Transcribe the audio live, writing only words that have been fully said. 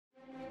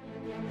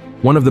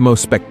One of the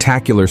most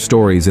spectacular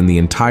stories in the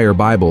entire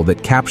Bible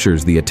that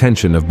captures the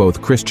attention of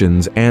both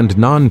Christians and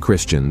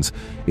non-Christians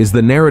is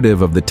the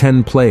narrative of the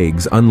 10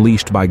 plagues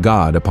unleashed by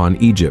God upon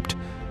Egypt,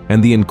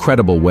 and the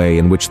incredible way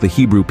in which the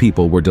Hebrew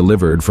people were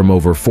delivered from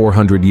over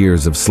 400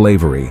 years of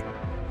slavery.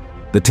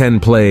 The 10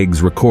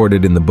 plagues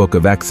recorded in the book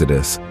of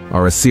Exodus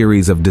are a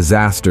series of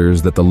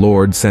disasters that the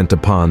Lord sent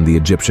upon the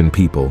Egyptian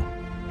people.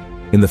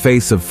 In the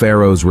face of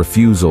Pharaoh's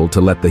refusal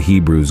to let the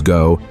Hebrews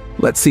go,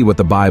 let's see what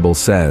the Bible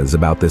says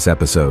about this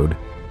episode.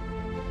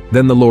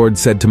 Then the Lord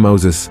said to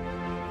Moses,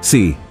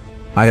 "See,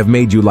 I have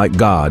made you like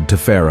God to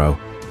Pharaoh,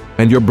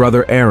 and your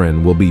brother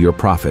Aaron will be your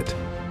prophet.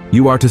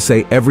 You are to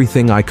say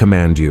everything I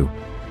command you,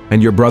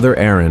 and your brother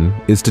Aaron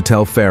is to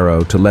tell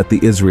Pharaoh to let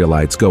the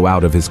Israelites go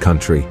out of his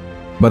country.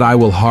 But I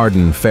will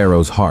harden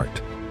Pharaoh's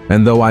heart,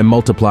 and though I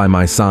multiply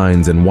my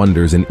signs and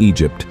wonders in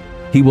Egypt,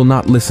 he will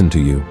not listen to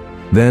you.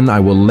 Then I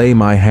will lay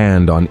my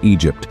hand on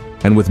Egypt,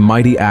 and with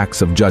mighty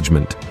acts of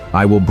judgment,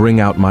 I will bring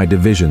out my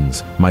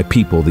divisions, my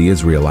people the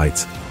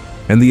Israelites.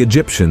 And the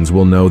Egyptians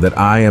will know that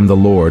I am the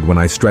Lord when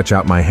I stretch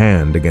out my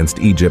hand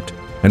against Egypt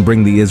and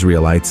bring the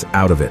Israelites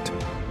out of it."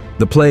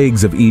 The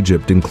plagues of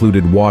Egypt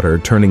included water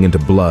turning into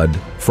blood,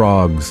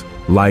 frogs,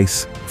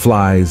 lice,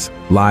 flies,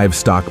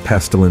 livestock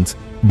pestilence,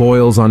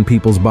 boils on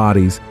people's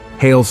bodies,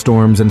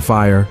 hailstorms and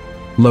fire,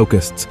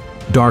 locusts,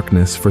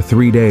 darkness for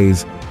 3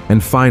 days,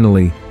 and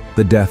finally,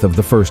 the death of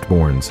the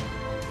firstborns.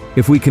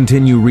 If we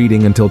continue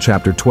reading until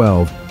chapter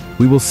 12,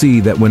 we will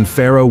see that when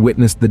Pharaoh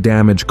witnessed the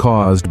damage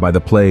caused by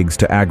the plagues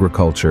to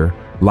agriculture,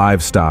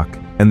 livestock,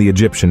 and the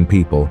Egyptian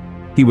people,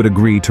 he would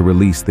agree to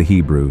release the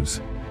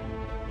Hebrews.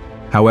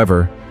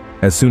 However,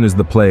 as soon as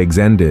the plagues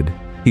ended,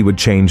 he would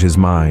change his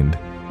mind,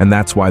 and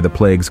that's why the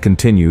plagues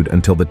continued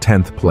until the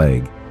 10th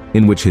plague,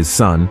 in which his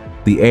son,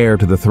 the heir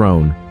to the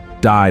throne,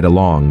 died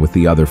along with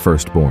the other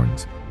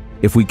firstborns.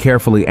 If we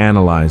carefully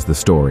analyze the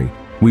story,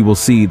 we will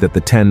see that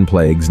the 10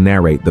 plagues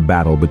narrate the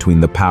battle between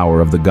the power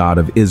of the God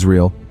of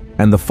Israel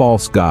and the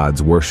false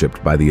gods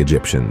worshipped by the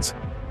Egyptians.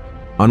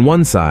 On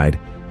one side,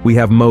 we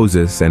have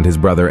Moses and his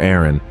brother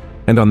Aaron,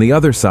 and on the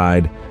other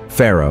side,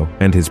 Pharaoh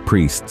and his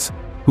priests,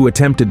 who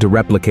attempted to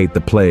replicate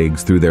the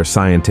plagues through their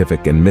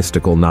scientific and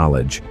mystical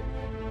knowledge.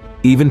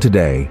 Even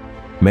today,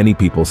 many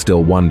people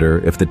still wonder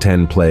if the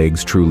 10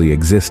 plagues truly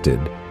existed,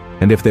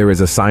 and if there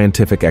is a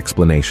scientific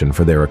explanation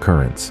for their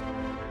occurrence.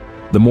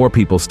 The more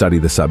people study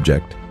the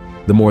subject,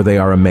 the more they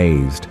are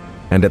amazed,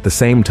 and at the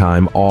same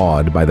time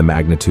awed by the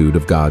magnitude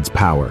of God's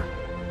power.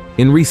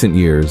 In recent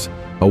years,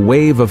 a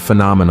wave of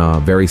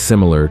phenomena very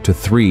similar to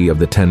 3 of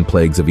the 10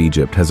 plagues of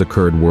Egypt has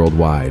occurred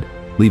worldwide,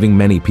 leaving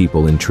many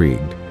people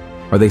intrigued.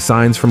 Are they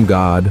signs from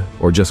God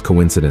or just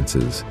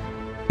coincidences?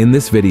 In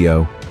this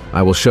video,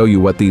 I will show you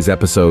what these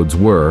episodes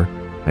were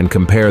and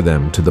compare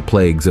them to the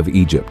plagues of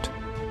Egypt.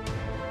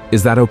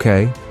 Is that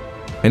okay?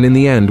 And in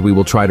the end, we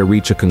will try to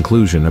reach a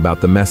conclusion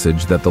about the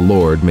message that the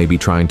Lord may be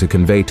trying to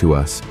convey to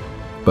us.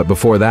 But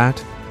before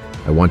that,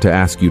 I want to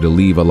ask you to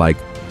leave a like,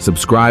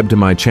 subscribe to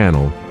my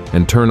channel,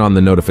 and turn on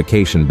the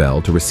notification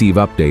bell to receive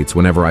updates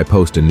whenever I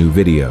post a new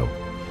video.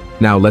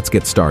 Now let's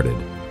get started.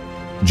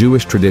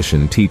 Jewish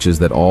tradition teaches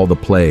that all the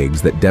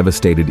plagues that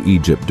devastated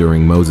Egypt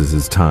during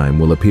Moses' time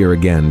will appear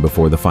again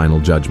before the final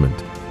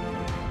judgment.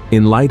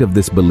 In light of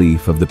this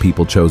belief of the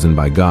people chosen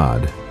by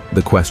God,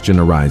 the question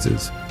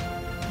arises,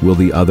 will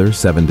the other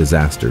 7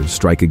 disasters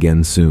strike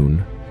again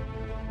soon?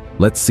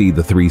 Let's see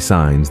the 3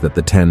 signs that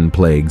the 10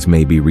 plagues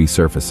may be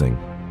resurfacing.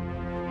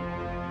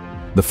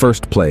 The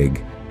first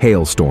plague,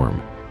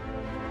 hailstorm.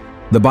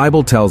 The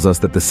Bible tells us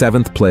that the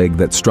 7th plague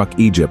that struck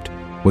Egypt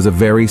was a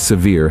very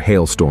severe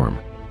hailstorm.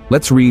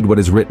 Let's read what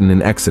is written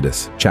in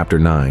Exodus chapter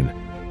 9.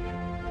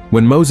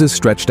 When Moses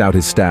stretched out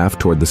his staff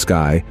toward the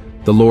sky,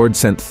 the Lord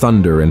sent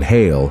thunder and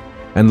hail,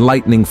 and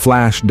lightning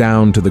flashed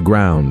down to the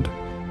ground.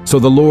 So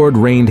the Lord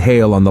rained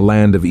hail on the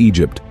land of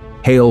Egypt.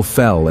 Hail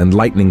fell and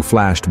lightning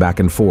flashed back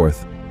and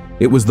forth.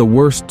 It was the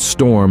worst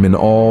storm in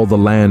all the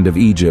land of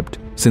Egypt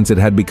since it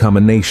had become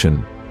a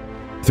nation.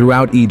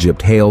 Throughout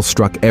Egypt, hail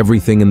struck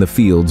everything in the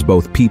fields,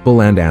 both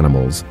people and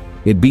animals.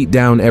 It beat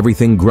down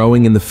everything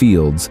growing in the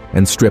fields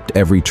and stripped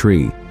every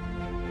tree.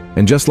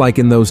 And just like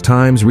in those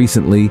times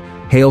recently,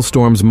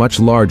 hailstorms much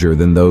larger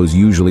than those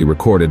usually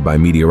recorded by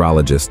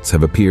meteorologists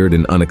have appeared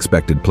in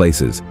unexpected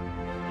places.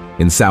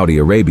 In Saudi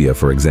Arabia,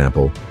 for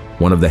example,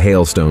 one of the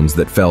hailstones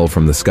that fell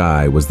from the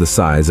sky was the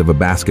size of a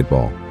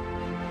basketball.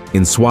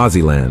 In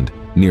Swaziland,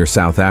 near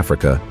South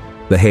Africa,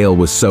 the hail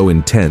was so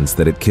intense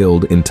that it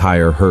killed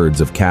entire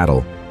herds of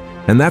cattle.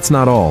 And that's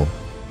not all.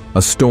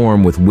 A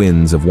storm with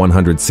winds of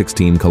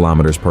 116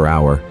 kilometers per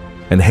hour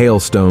and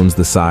hailstones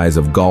the size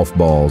of golf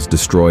balls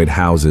destroyed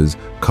houses,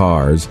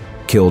 cars,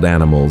 killed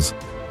animals,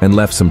 and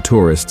left some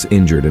tourists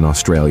injured in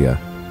Australia.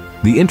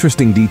 The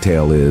interesting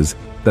detail is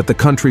that the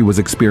country was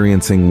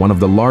experiencing one of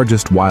the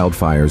largest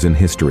wildfires in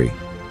history.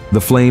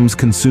 The flames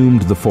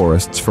consumed the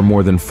forests for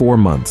more than 4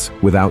 months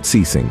without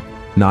ceasing,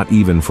 not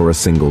even for a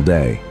single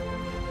day.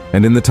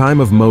 And in the time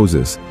of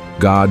Moses,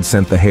 God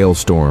sent the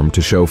hailstorm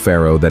to show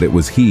Pharaoh that it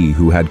was he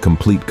who had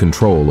complete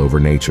control over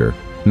nature,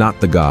 not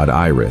the god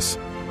Iris,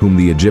 whom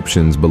the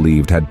Egyptians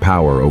believed had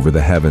power over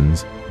the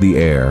heavens, the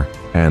air,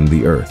 and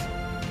the earth.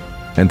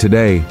 And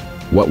today,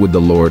 what would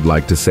the Lord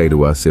like to say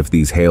to us if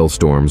these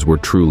hailstorms were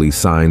truly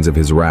signs of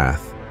his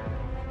wrath?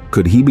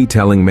 Could he be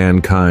telling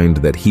mankind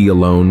that he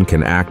alone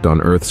can act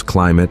on Earth's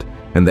climate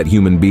and that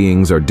human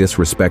beings are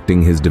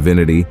disrespecting his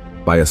divinity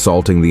by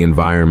assaulting the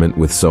environment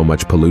with so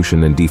much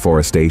pollution and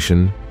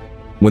deforestation?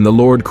 When the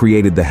Lord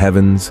created the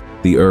heavens,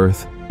 the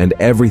earth, and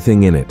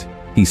everything in it,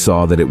 he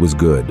saw that it was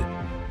good,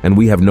 and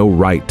we have no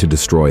right to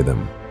destroy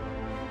them.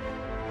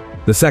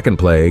 The second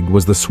plague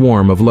was the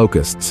swarm of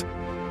locusts.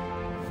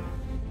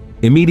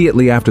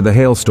 Immediately after the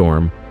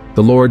hailstorm,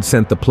 the Lord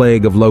sent the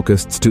plague of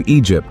locusts to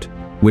Egypt,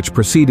 which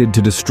proceeded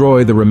to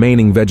destroy the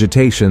remaining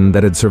vegetation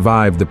that had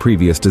survived the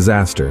previous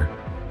disaster.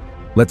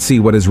 Let's see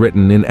what is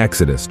written in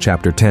Exodus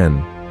chapter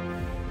 10.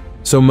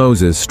 So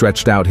Moses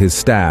stretched out his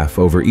staff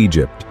over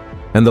Egypt,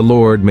 and the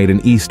Lord made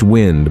an east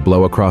wind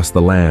blow across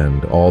the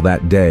land all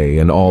that day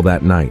and all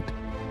that night.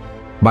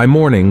 By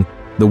morning,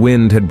 the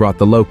wind had brought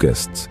the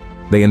locusts.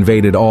 They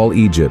invaded all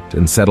Egypt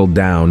and settled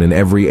down in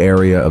every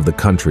area of the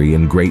country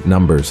in great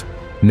numbers.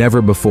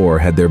 Never before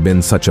had there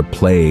been such a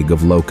plague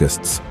of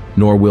locusts,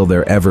 nor will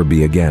there ever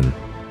be again.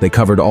 They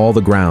covered all the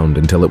ground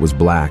until it was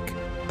black.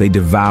 They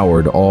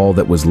devoured all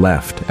that was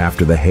left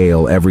after the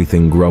hail,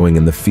 everything growing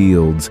in the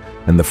fields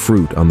and the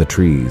fruit on the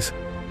trees.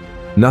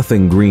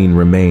 Nothing green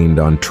remained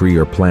on tree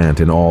or plant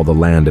in all the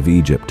land of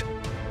Egypt.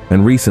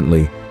 And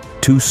recently,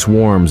 2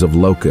 swarms of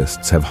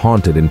locusts have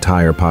haunted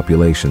entire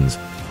populations.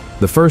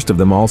 The first of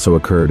them also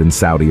occurred in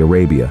Saudi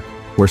Arabia,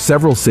 where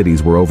several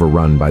cities were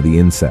overrun by the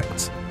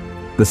insects.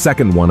 The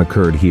second one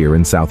occurred here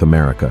in South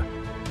America.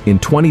 In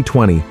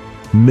 2020,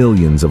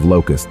 millions of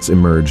locusts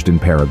emerged in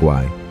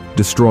Paraguay,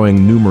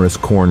 destroying numerous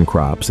corn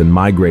crops and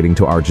migrating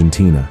to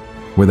Argentina,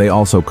 where they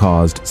also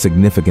caused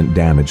significant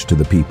damage to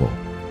the people.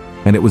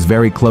 And it was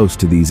very close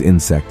to these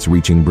insects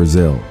reaching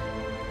Brazil.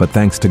 But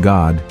thanks to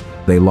God,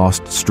 they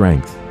lost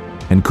strength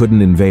and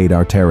couldn't invade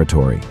our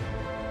territory.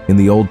 In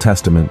the Old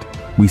Testament,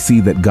 we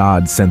see that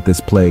God sent this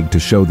plague to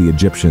show the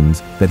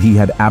Egyptians that he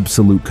had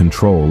absolute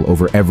control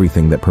over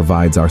everything that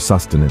provides our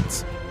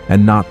sustenance,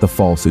 and not the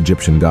false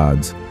Egyptian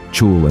gods,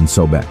 Chul and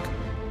Sobek.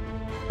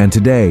 And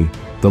today,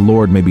 the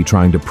Lord may be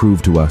trying to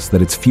prove to us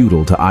that it's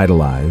futile to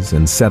idolize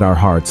and set our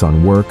hearts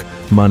on work,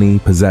 money,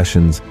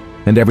 possessions,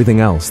 and everything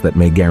else that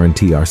may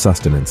guarantee our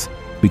sustenance,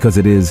 because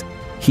it is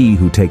he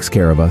who takes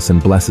care of us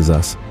and blesses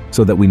us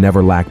so that we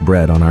never lack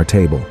bread on our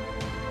table.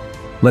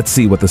 Let's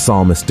see what the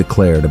psalmist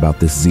declared about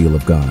this zeal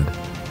of God.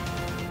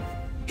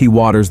 He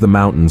waters the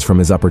mountains from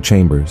his upper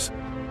chambers.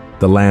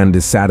 The land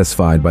is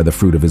satisfied by the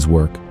fruit of his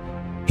work.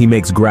 He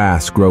makes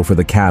grass grow for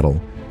the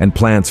cattle and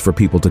plants for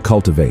people to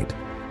cultivate,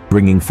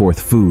 bringing forth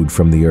food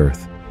from the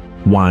earth,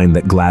 wine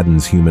that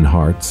gladdens human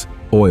hearts,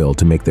 oil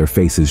to make their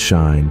faces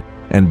shine,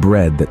 and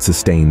bread that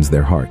sustains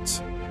their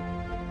hearts.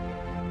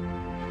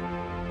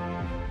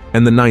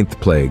 And the 9th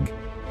plague,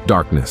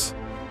 darkness.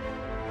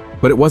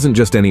 But it wasn't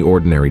just any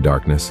ordinary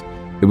darkness.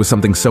 It was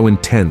something so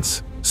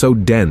intense, so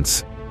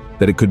dense,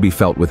 that it could be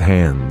felt with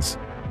hands.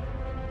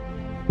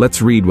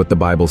 Let's read what the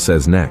Bible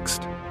says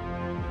next.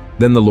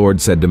 Then the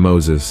Lord said to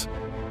Moses,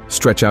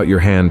 "Stretch out your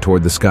hand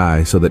toward the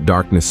sky so that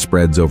darkness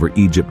spreads over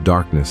Egypt,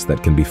 darkness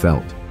that can be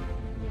felt."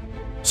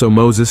 So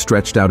Moses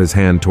stretched out his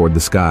hand toward the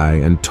sky,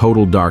 and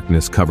total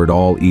darkness covered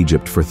all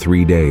Egypt for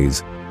 3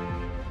 days.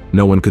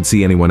 No one could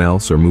see anyone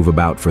else or move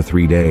about for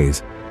 3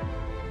 days.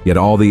 Yet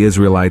all the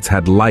Israelites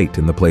had light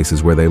in the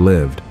places where they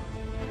lived.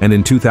 And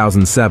in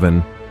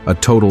 2007, a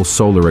total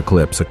solar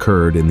eclipse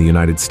occurred in the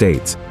United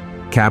States,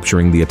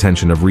 capturing the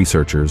attention of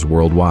researchers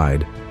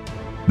worldwide.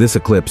 This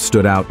eclipse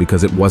stood out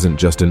because it wasn't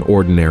just an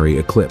ordinary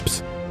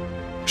eclipse.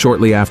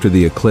 Shortly after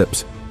the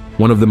eclipse,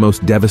 one of the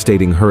most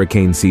devastating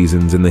hurricane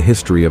seasons in the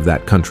history of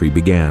that country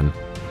began,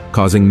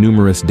 causing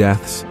numerous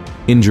deaths,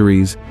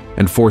 injuries,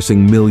 and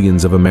forcing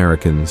millions of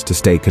Americans to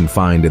stay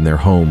confined in their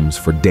homes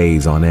for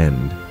days on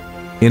end.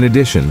 In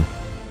addition,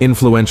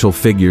 influential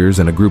figures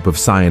and a group of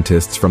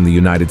scientists from the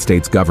United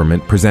States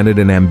government presented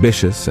an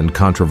ambitious and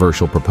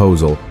controversial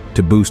proposal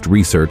to boost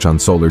research on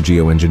solar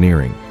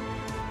geoengineering.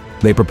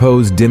 They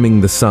proposed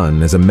dimming the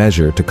sun as a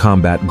measure to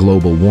combat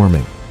global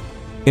warming.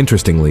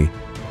 Interestingly,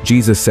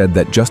 Jesus said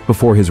that just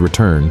before his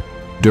return,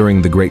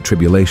 during the Great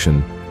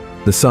Tribulation,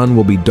 the sun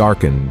will be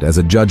darkened as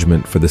a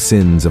judgment for the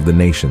sins of the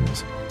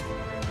nations.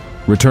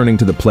 Returning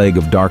to the plague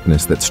of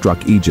darkness that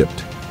struck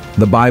Egypt,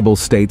 the Bible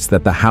states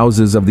that the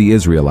houses of the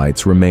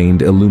Israelites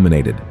remained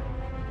illuminated.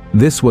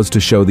 This was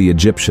to show the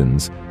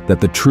Egyptians that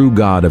the true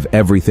God of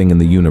everything in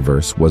the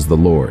universe was the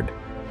Lord,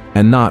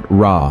 and not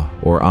Ra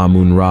or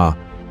Amun-Ra,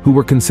 who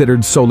were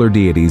considered solar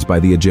deities by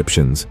the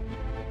Egyptians.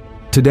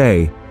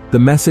 Today, the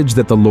message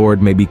that the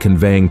Lord may be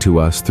conveying to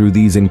us through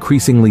these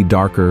increasingly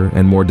darker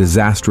and more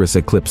disastrous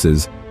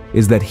eclipses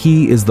is that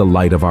He is the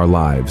light of our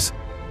lives.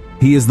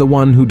 He is the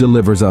one who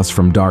delivers us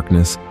from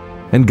darkness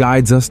and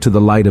guides us to the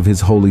light of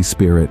His Holy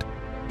Spirit.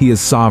 He is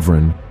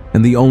sovereign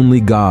and the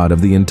only God of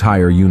the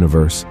entire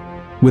universe.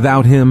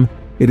 Without Him,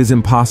 it is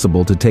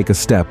impossible to take a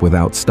step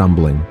without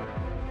stumbling.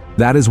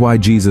 That is why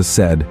Jesus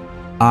said,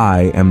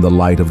 I am the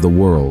light of the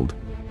world.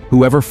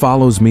 Whoever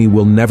follows me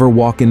will never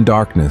walk in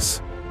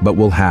darkness, but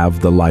will have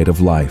the light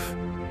of life."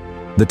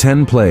 The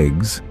 10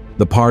 plagues,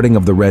 the parting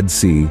of the Red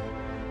Sea,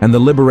 and the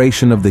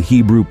liberation of the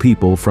Hebrew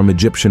people from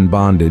Egyptian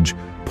bondage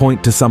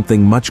point to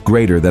something much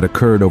greater that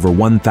occurred over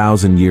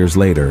 1,000 years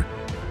later,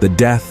 the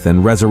death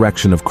and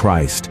resurrection of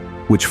Christ,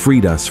 which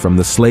freed us from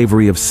the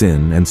slavery of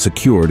sin and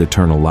secured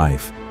eternal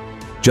life.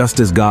 Just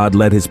as God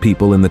led his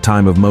people in the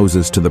time of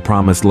Moses to the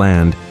promised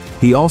land,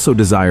 he also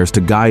desires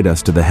to guide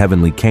us to the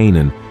heavenly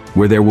Canaan,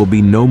 where there will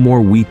be no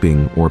more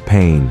weeping or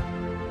pain.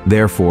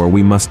 Therefore,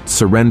 we must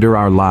surrender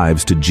our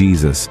lives to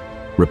Jesus,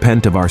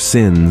 repent of our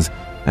sins,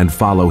 and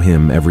follow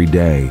him every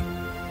day.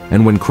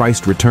 And when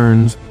Christ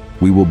returns,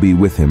 we will be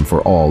with him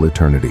for all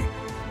eternity.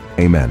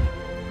 Amen.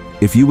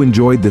 If you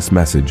enjoyed this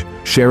message,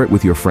 share it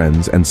with your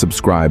friends and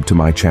subscribe to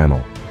my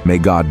channel. May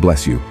God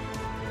bless you.